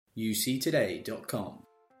uctoday.com.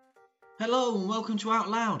 Hello and welcome to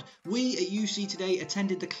Out Loud. We at UC Today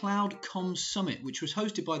attended the Cloud Comms Summit, which was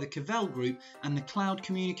hosted by the Cavell Group and the Cloud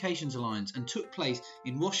Communications Alliance and took place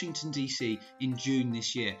in Washington DC in June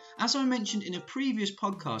this year. As I mentioned in a previous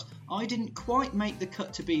podcast, I didn't quite make the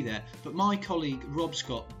cut to be there, but my colleague Rob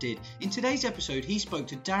Scott did. In today's episode, he spoke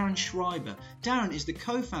to Darren Schreiber. Darren is the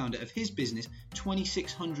co-founder of his business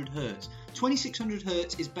 2600Hz.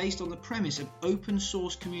 2600Hz is based on the premise of open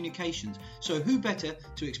source communications, so who better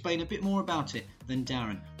to explain a bit more about it than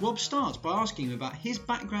Darren. Rob starts by asking him about his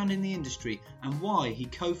background in the industry and why he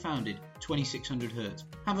co-founded 2600Hz.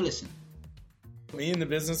 Have a listen. Me and the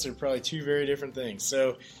business are probably two very different things.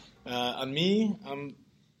 So on me, I'm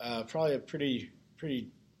probably a pretty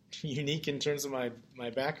unique in terms of my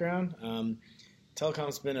background.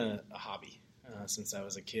 Telecom's been a hobby since I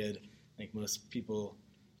was a kid. I think most people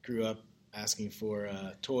grew up asking for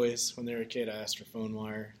toys when they were a kid. I asked for phone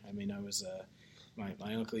wire. I mean, I was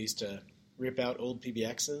my uncle used to rip out old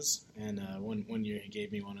PBXs, and one year he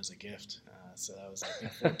gave me one as a gift. So I was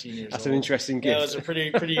like 14 years old. That's an interesting gift. Yeah, it was a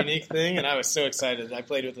pretty unique thing, and I was so excited. I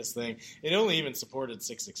played with this thing. It only even supported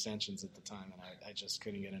 6 extensions at the time, and I just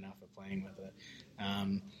couldn't get enough of playing with it.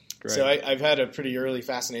 Great. So I've had a pretty early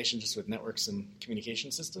fascination just with networks and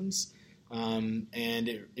communication systems, and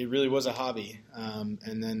it really was a hobby.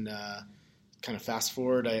 And then kind of fast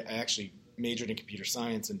forward, I actually majored in computer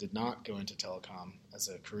science and did not go into telecom as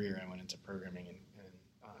a career. I went into programming and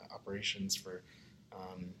operations for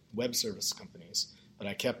web service companies, but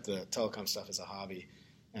I kept the telecom stuff as a hobby.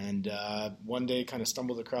 And one day kind of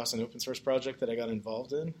stumbled across an open source project that I got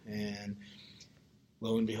involved in, and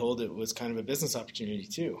lo and behold, it was kind of a business opportunity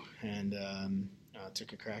too. And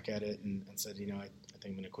took a crack at it and said, I think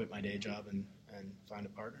I'm going to quit my day job and find a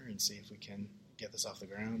partner and see if we can get this off the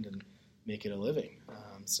ground and make it a living.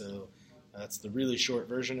 So that's the really short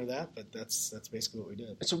version of that, but that's basically what we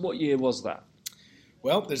did. So what year was that?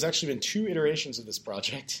 Well, there's actually been 2 iterations of this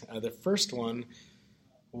project. The first one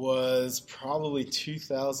was probably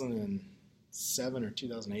 2007 or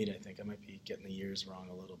 2008, I think. I might be getting the years wrong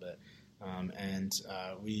a little bit. And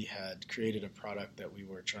we had created a product that we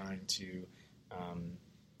were trying to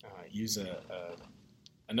use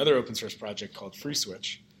another open source project called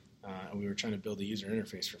FreeSwitch, and we were trying to build a user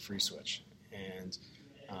interface for FreeSwitch. And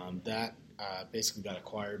that basically got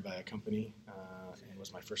acquired by a company, and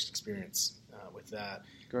was my first experience with that.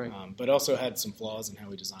 Great. But also had some flaws in how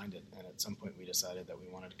we designed it, and at some point we decided that we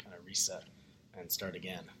wanted to kind of reset and start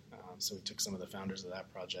again. So we took some of the founders of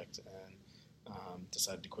that project and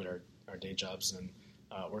decided to quit our day jobs and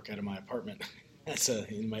work out of my apartment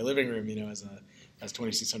in my living room, as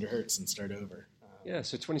 2600Hz and start over. Yeah,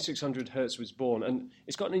 so 2600Hz was born, and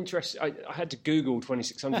it's got an interest. I had to Google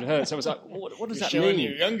 2600Hz. I was like, what does that mean? Showing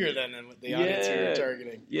you're younger than the audience you're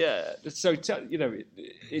targeting. Yeah, so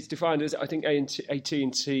it's defined as, I think,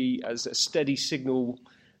 AT&T as a steady signal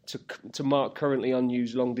to mark currently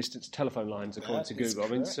unused long-distance telephone lines, according to Google.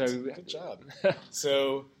 Correct. Good job.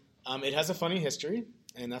 So it has a funny history,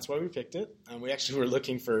 and that's why we picked it. We actually were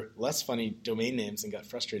looking for less funny domain names and got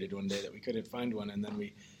frustrated one day that we couldn't find one, and then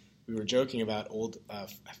we were joking about old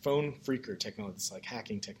phone phreaker technologies, like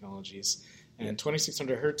hacking technologies. And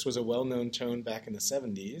 2600Hz was a well-known tone back in the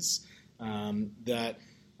 70s that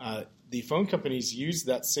the phone companies used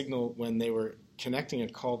that signal when they were connecting a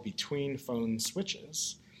call between phone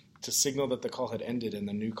switches to signal that the call had ended and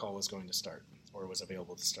the new call was going to start or was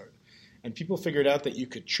available to start. And people figured out that you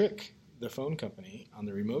could trick the phone company on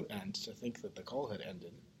the remote end to think that the call had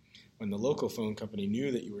ended when the local phone company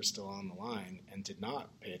knew that you were still on the line and did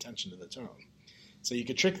not pay attention to the tone. So you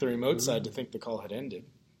could trick the remote side to think the call had ended,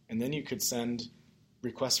 and then you could send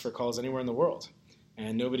requests for calls anywhere in the world.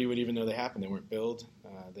 And nobody would even know they happened. They weren't billed,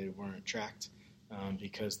 they weren't tracked,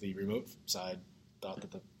 because the remote side thought that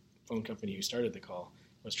the phone company who started the call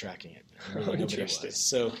was tracking it. And really nobody was.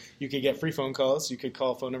 So you could get free phone calls. You could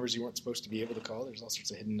call phone numbers you weren't supposed to be able to call. There's all sorts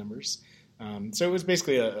of hidden numbers. So it was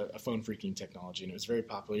basically a phone phreaking technology, and it was very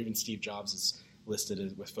popular. Even Steve Jobs is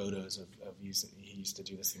listed with photos of using. He used to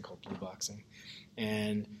do this thing called blue boxing,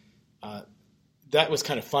 and that was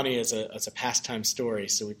kind of funny as a pastime story.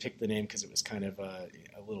 So we picked the name because it was kind of a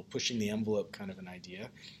little pushing the envelope kind of an idea.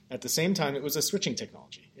 At the same time, it was a switching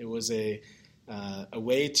technology. It was a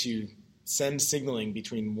way to send signaling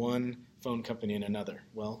between one phone company and another.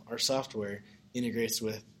 Well, our software integrates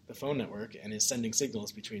with the phone network and is sending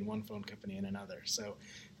signals between one phone company and another. So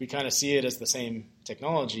we kind of see it as the same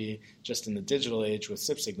technology, just in the digital age with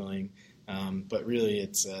SIP signaling, but really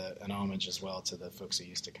it's an homage as well to the folks who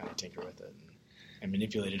used to kind of tinker with it and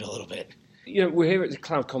manipulate it a little bit. we're here at the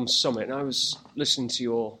CloudCom Summit, and I was listening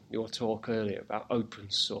to your talk earlier about open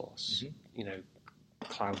source,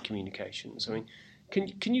 cloud communications. I mean,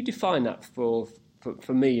 can you define that for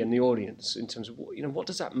me and the audience in terms of what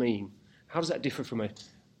does that mean? How does that differ from a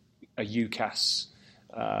UCaaS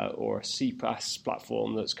or a CPaaS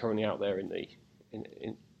platform that's currently out there in the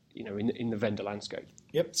vendor landscape?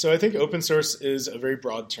 Yep. So I think open source is a very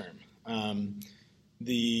broad term.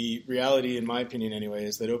 The reality, in my opinion anyway,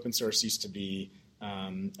 is that open source used to be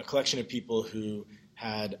a collection of people who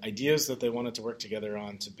had ideas that they wanted to work together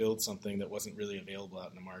on to build something that wasn't really available out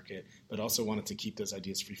in the market, but also wanted to keep those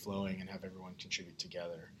ideas free-flowing and have everyone contribute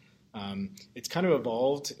together. It's kind of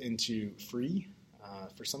evolved into free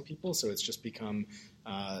for some people, so it's just become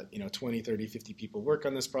 20, 30, 50 people work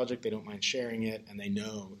on this project, they don't mind sharing it, and they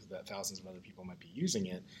know that thousands of other people might be using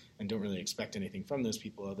it and don't really expect anything from those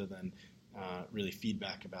people other than really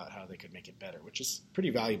feedback about how they could make it better, which is pretty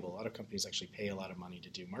valuable. A lot of companies actually pay a lot of money to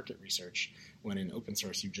do market research, when in open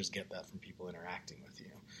source you just get that from people interacting with you.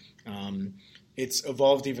 It's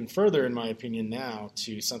evolved even further, in my opinion, now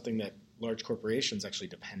to something that large corporations actually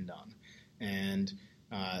depend on. And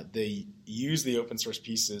they use the open source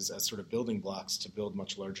pieces as sort of building blocks to build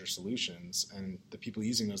much larger solutions, and the people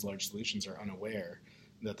using those large solutions are unaware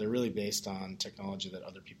that they're really based on technology that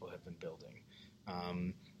other people have been building.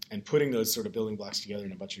 And putting those sort of building blocks together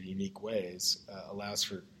in a bunch of unique ways allows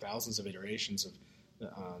for thousands of iterations of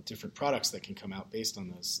different products that can come out based on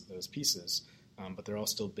those pieces, but they're all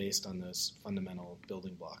still based on those fundamental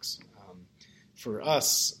building blocks. For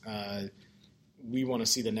us, we want to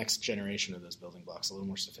see the next generation of those building blocks a little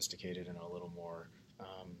more sophisticated and a little more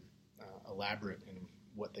elaborate in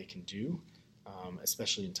what they can do,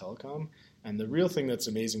 especially in telecom. And the real thing that's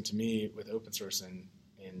amazing to me with open source and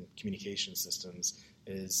communication systems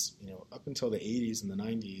is, up until the 80s and the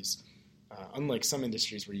 90s, unlike some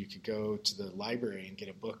industries where you could go to the library and get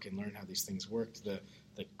a book and learn how these things worked, the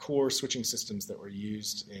core switching systems that were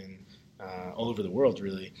used in all over the world,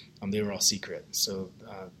 really, they were all secret. So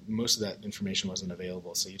most of that information wasn't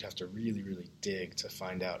available. So you'd have to really, really dig to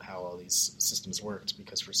find out how all these systems worked,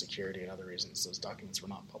 because for security and other reasons, those documents were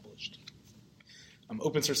not published.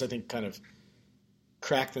 Open source, I think, kind of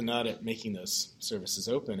cracked the nut at making those services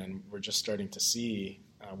open, and we're just starting to see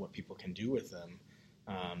what people can do with them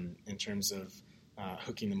in terms of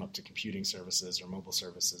hooking them up to computing services or mobile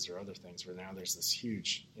services or other things, where now there's this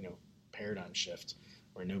huge paradigm shift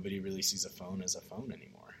where nobody really sees a phone as a phone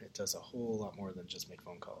anymore. It does a whole lot more than just make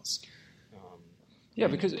phone calls.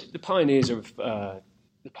 Because the pioneers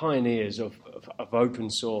of open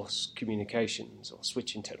source communications or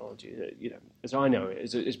switching technology, as I know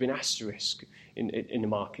it, has been Asterisk in the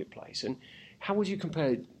marketplace. And how would you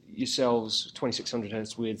compare yourselves, 2600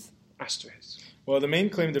 Hz, with Asterisk? Well, the main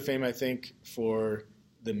claim to fame, I think, for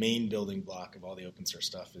the main building block of all the open source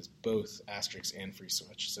stuff is both Asterisk and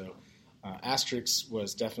FreeSwitch. So Asterisk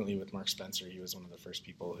was definitely with Mark Spencer. He was one of the first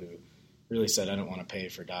people who really said, I don't want to pay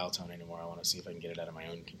for dial tone anymore. I want to see if I can get it out of my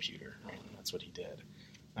own computer. Right? And that's what he did.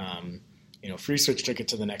 FreeSwitch took it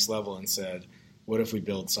to the next level and said, what if we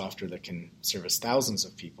build software that can service thousands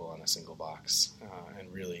of people on a single box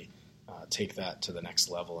and really take that to the next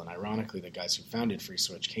level? And ironically, the guys who founded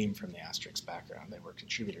FreeSwitch came from the Asterisk background. They were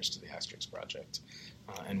contributors to the Asterisk project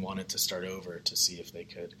and wanted to start over to see if they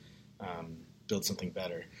could build something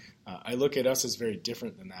better. I look at us as very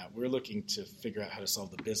different than that. We're looking to figure out how to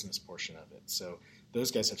solve the business portion of it. So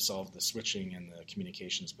those guys have solved the switching and the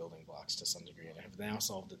communications building blocks to some degree, and have now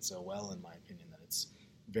solved it so well, in my opinion, that it's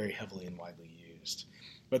very heavily and widely used.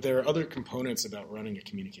 But there are other components about running a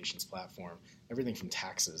communications platform, everything from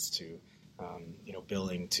taxes to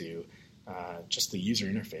billing to just the user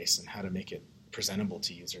interface and how to make it presentable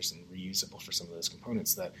to users and reusable for some of those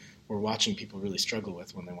components that we're watching people really struggle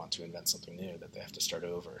with when they want to invent something new, that they have to start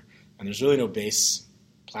over. And there's really no base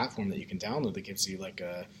platform that you can download that gives you like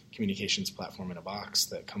a communications platform in a box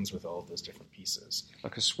that comes with all of those different pieces.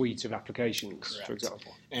 Like a suite of applications, Correct. For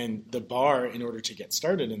example. And the bar, in order to get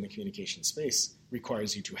started in the communication space,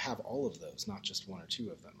 requires you to have all of those, not just one or two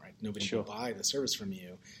of them, right? Nobody Sure. will buy the service from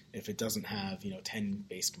you if it doesn't have 10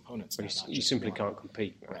 base components. You simply can't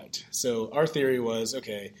compete. Right. So our theory was,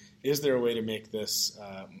 okay, is there a way to make this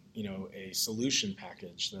a solution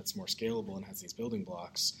package that's more scalable and has these building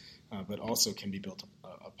blocks, but also can be built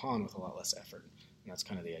upon with a lot less effort? And that's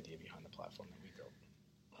kind of the idea behind the platform that we built.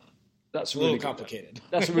 That's a little really complicated.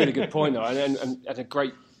 That's a really good point, though, and a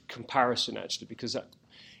great comparison, actually, because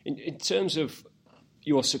in terms of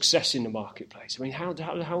your success in the marketplace, I mean, how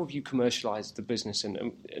have you commercialized the business,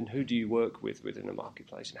 and who do you work with within the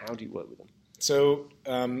marketplace, and how do you work with them? So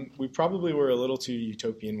we probably were a little too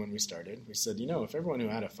utopian when we started. We said, if everyone who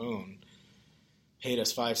had a phone paid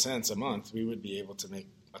us 5 cents a month, we would be able to make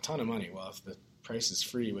a ton of money. Well, if the price is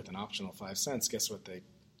free with an optional 5 cents, guess what? They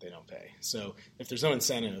don't pay. So if there's no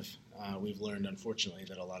incentive, we've learned, unfortunately,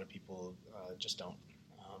 that a lot of people just don't,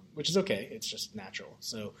 which is okay. It's just natural.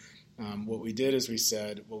 So what we did is we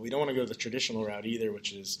said, well, we don't want to go the traditional route either,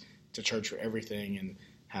 which is to charge for everything and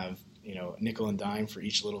have, nickel and dime for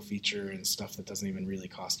each little feature and stuff that doesn't even really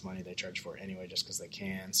cost money. They charge for it anyway just because they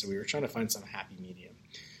can. So we were trying to find some happy medium.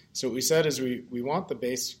 So what we said is we want the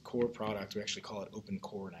base core product. We actually call it Open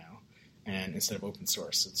Core now, and instead of open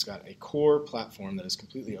source. It's got a core platform that is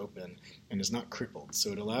completely open and is not crippled.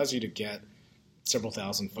 So it allows you to get several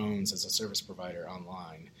thousand phones as a service provider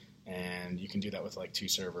online, and you can do that with like 2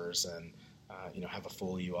 servers and have a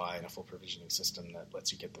full UI and a full provisioning system that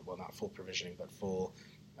lets you get not full provisioning, but full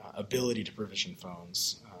ability to provision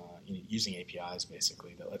phones using APIs,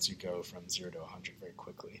 basically, that lets you go from 0 to 100 very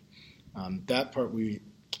quickly. That part we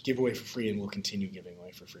give away for free and will continue giving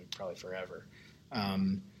away for free probably forever.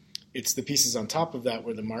 It's the pieces on top of that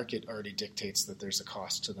where the market already dictates that there's a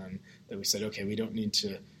cost to them that we said, okay, we don't need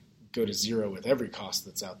to go to zero with every cost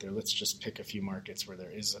that's out there. Let's just pick a few markets where there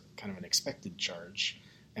is a kind of an expected charge,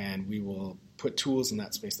 and we will put tools in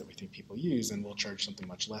that space that we think people use, and we'll charge something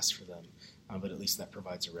much less for them, but at least that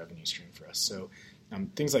provides a revenue stream for us. So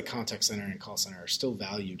things like contact center and call center are still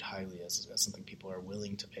valued highly as something people are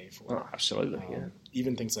willing to pay for. Oh, absolutely, yeah.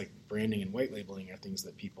 Even things like branding and white labeling are things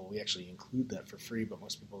that we actually include that for free, but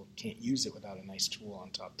most people can't use it without a nice tool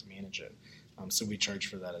on top to manage it. So we charge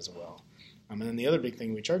for that as well. And then the other big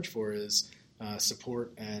thing we charge for is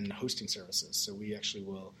support and hosting services. So we actually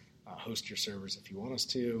will host your servers if you want us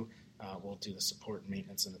to. We'll do the support and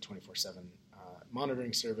maintenance and the 24/7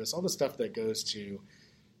 monitoring service, all the stuff that goes to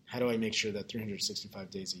how do I make sure that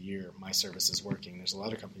 365 days a year my service is working. There's a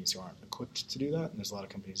lot of companies who aren't equipped to do that, and there's a lot of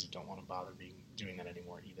companies who don't want to bother doing that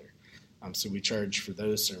anymore either. So we charge for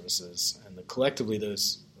those services, and collectively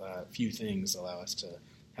those few things allow us to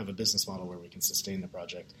have a business model where we can sustain the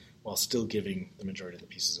project while still giving the majority of the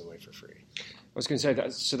pieces away for free. I was going to say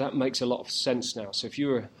that, so that makes a lot of sense now. So if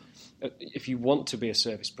you want to be a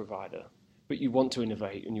service provider, but you want to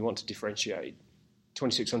innovate and you want to differentiate,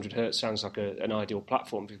 2600 Hertz sounds like an ideal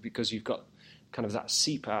platform because you've got kind of that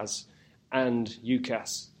CPaaS and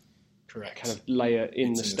UCaaS correct kind of layer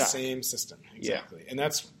in the stack. stack. The same system, exactly. Yeah. And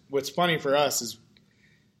that's what's funny for us is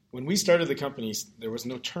when we started the company, there was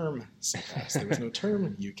no term CPaaS, there was no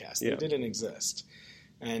term UCaaS. Yeah. They didn't exist.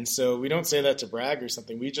 And so we don't say that to brag or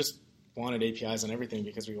something. We just wanted APIs on everything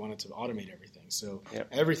because we wanted to automate everything. So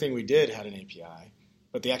everything we did had an API,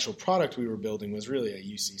 but the actual product we were building was really a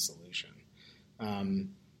UC solution.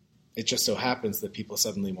 It just so happens that people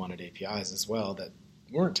suddenly wanted APIs as well that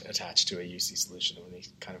weren't attached to a UC solution when they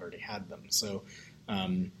kind of already had them. So,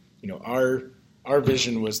 our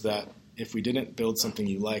vision was that if we didn't build something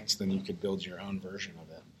you liked, then you could build your own version of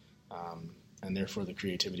it. And therefore the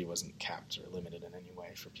creativity wasn't capped or limited in any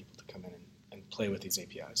way for people to come in and play with these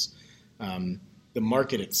APIs. The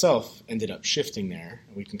market itself ended up shifting there,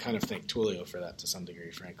 and we can kind of thank Twilio for that to some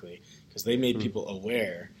degree, frankly, because they made people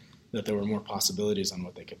aware that there were more possibilities on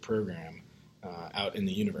what they could program out in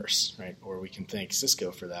the universe, right? Or we can thank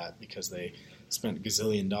Cisco for that because they spent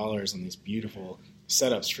gazillion dollars on these beautiful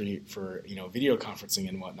setups for video conferencing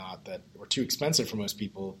and whatnot that were too expensive for most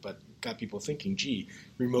people, but got people thinking, gee,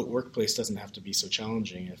 remote workplace doesn't have to be so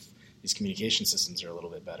challenging if these communication systems are a little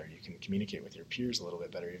bit better. You can communicate with your peers a little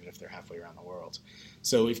bit better even if they're halfway around the world.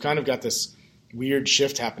 So we've kind of got this weird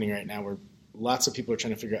shift happening right now where lots of people are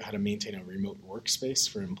trying to figure out how to maintain a remote workspace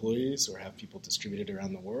for employees or have people distributed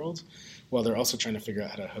around the world, while they're also trying to figure out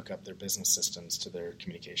how to hook up their business systems to their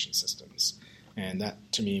communication systems. And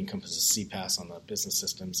that, to me, encompasses CPaaS on the business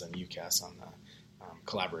systems and UCaaS on the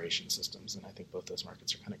collaboration systems. And I think both those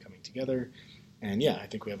markets are kind of coming together. And, I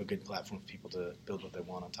think we have a good platform for people to build what they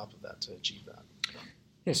want on top of that to achieve that.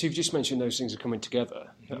 Yeah, so you've just mentioned those things are coming together.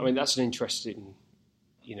 Mm-hmm. I mean, that's an interesting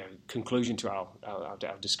conclusion to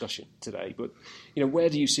our discussion today. But where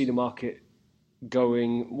do you see the market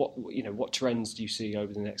going? What trends do you see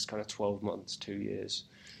over the next kind of 12 months, 2 years?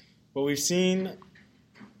 Well, we've seen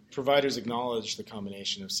providers acknowledge the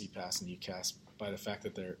combination of CPaaS and UCaaS by the fact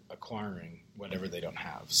that they're acquiring whatever they don't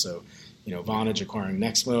have. So, Vonage acquiring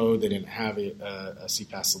Nexmo, they didn't have a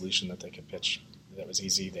CPaaS solution that they could pitch that was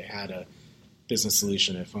easy. They had a business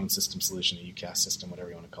solution, a phone system solution, a UCaaS system, whatever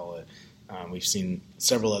you want to call it. We've seen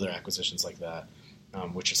several other acquisitions like that,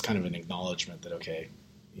 which is kind of an acknowledgement that, okay,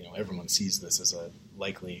 everyone sees this as a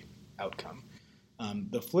likely outcome.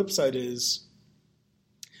 The flip side is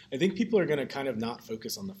I think people are going to kind of not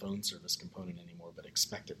focus on the phone service component anymore, but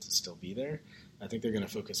expect it to still be there. I think they're going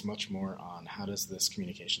to focus much more on how does this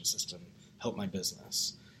communication system help my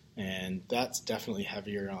business. And that's definitely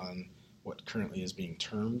heavier on what currently is being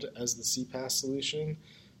termed as the CPaaS solution.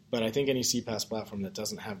 But I think any CPaaS platform that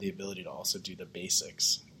doesn't have the ability to also do the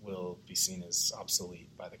basics will be seen as obsolete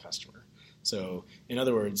by the customer. So in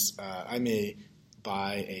other words, I may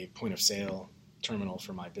buy a point of sale terminal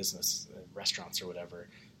for my business, restaurants or whatever,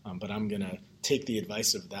 but I'm going to take the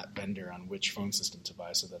advice of that vendor on which phone system to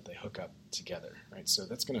buy so that they hook up together, right? So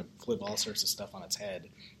that's going to flip all sorts of stuff on its head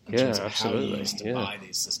in terms of how you used to buy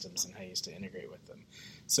these systems and how you used to integrate with them.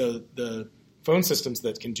 So the phone systems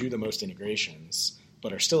that can do the most integrations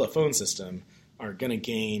but are still a phone system are going to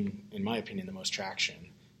gain, in my opinion, the most traction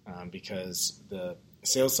because the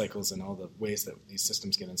sales cycles and all the ways that these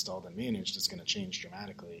systems get installed and managed is going to change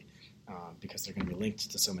dramatically because they're going to be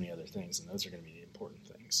linked to so many other things, and those are going to be the important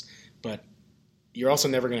things. But you're also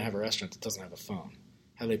never going to have a restaurant that doesn't have a phone.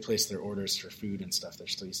 How they place their orders for food and stuff, they're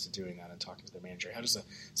still used to doing that and talking to their manager. How does a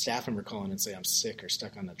staff member call in and say, I'm sick or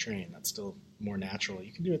stuck on the train? That's still more natural.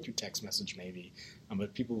 You can do it through text message maybe,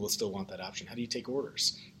 but people will still want that option. How do you take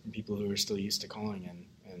orders from people who are still used to calling and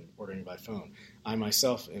ordering by phone? I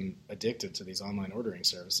myself am addicted to these online ordering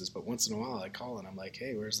services, but once in a while I call and I'm like,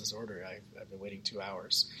 hey, where's this order? I've been waiting 2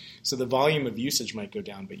 hours. So the volume of usage might go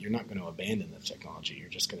down, but you're not going to abandon the technology. You're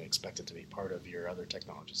just going to expect it to be part of your other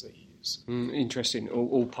technologies that you use. Interesting.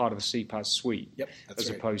 All part of a CPaaS suite. Yep, that's as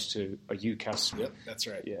right. opposed to a UCaaS suite. Yep, that's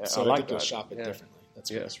right. Yeah, so I like think you'll that. shop it differently.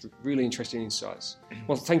 That's right. It's really interesting insights.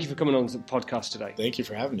 Well, thank you for coming on to the podcast today. Thank you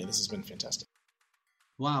for having me. This has been fantastic.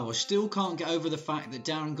 Wow, I still can't get over the fact that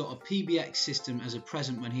Darren got a PBX system as a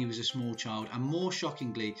present when he was a small child, and more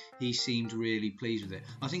shockingly, he seemed really pleased with it.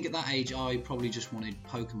 I think at that age, I probably just wanted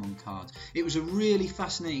Pokemon cards. It was a really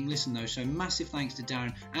fascinating listen though, so massive thanks to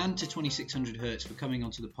Darren and to 2600Hz for coming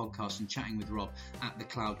onto the podcast and chatting with Rob at the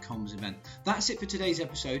Cloud Comms event. That's it for today's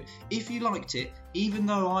episode. If you liked it, even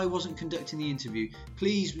though I wasn't conducting the interview,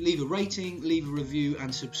 please leave a rating, leave a review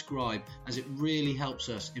and subscribe, as it really helps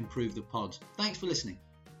us improve the pods. Thanks for listening.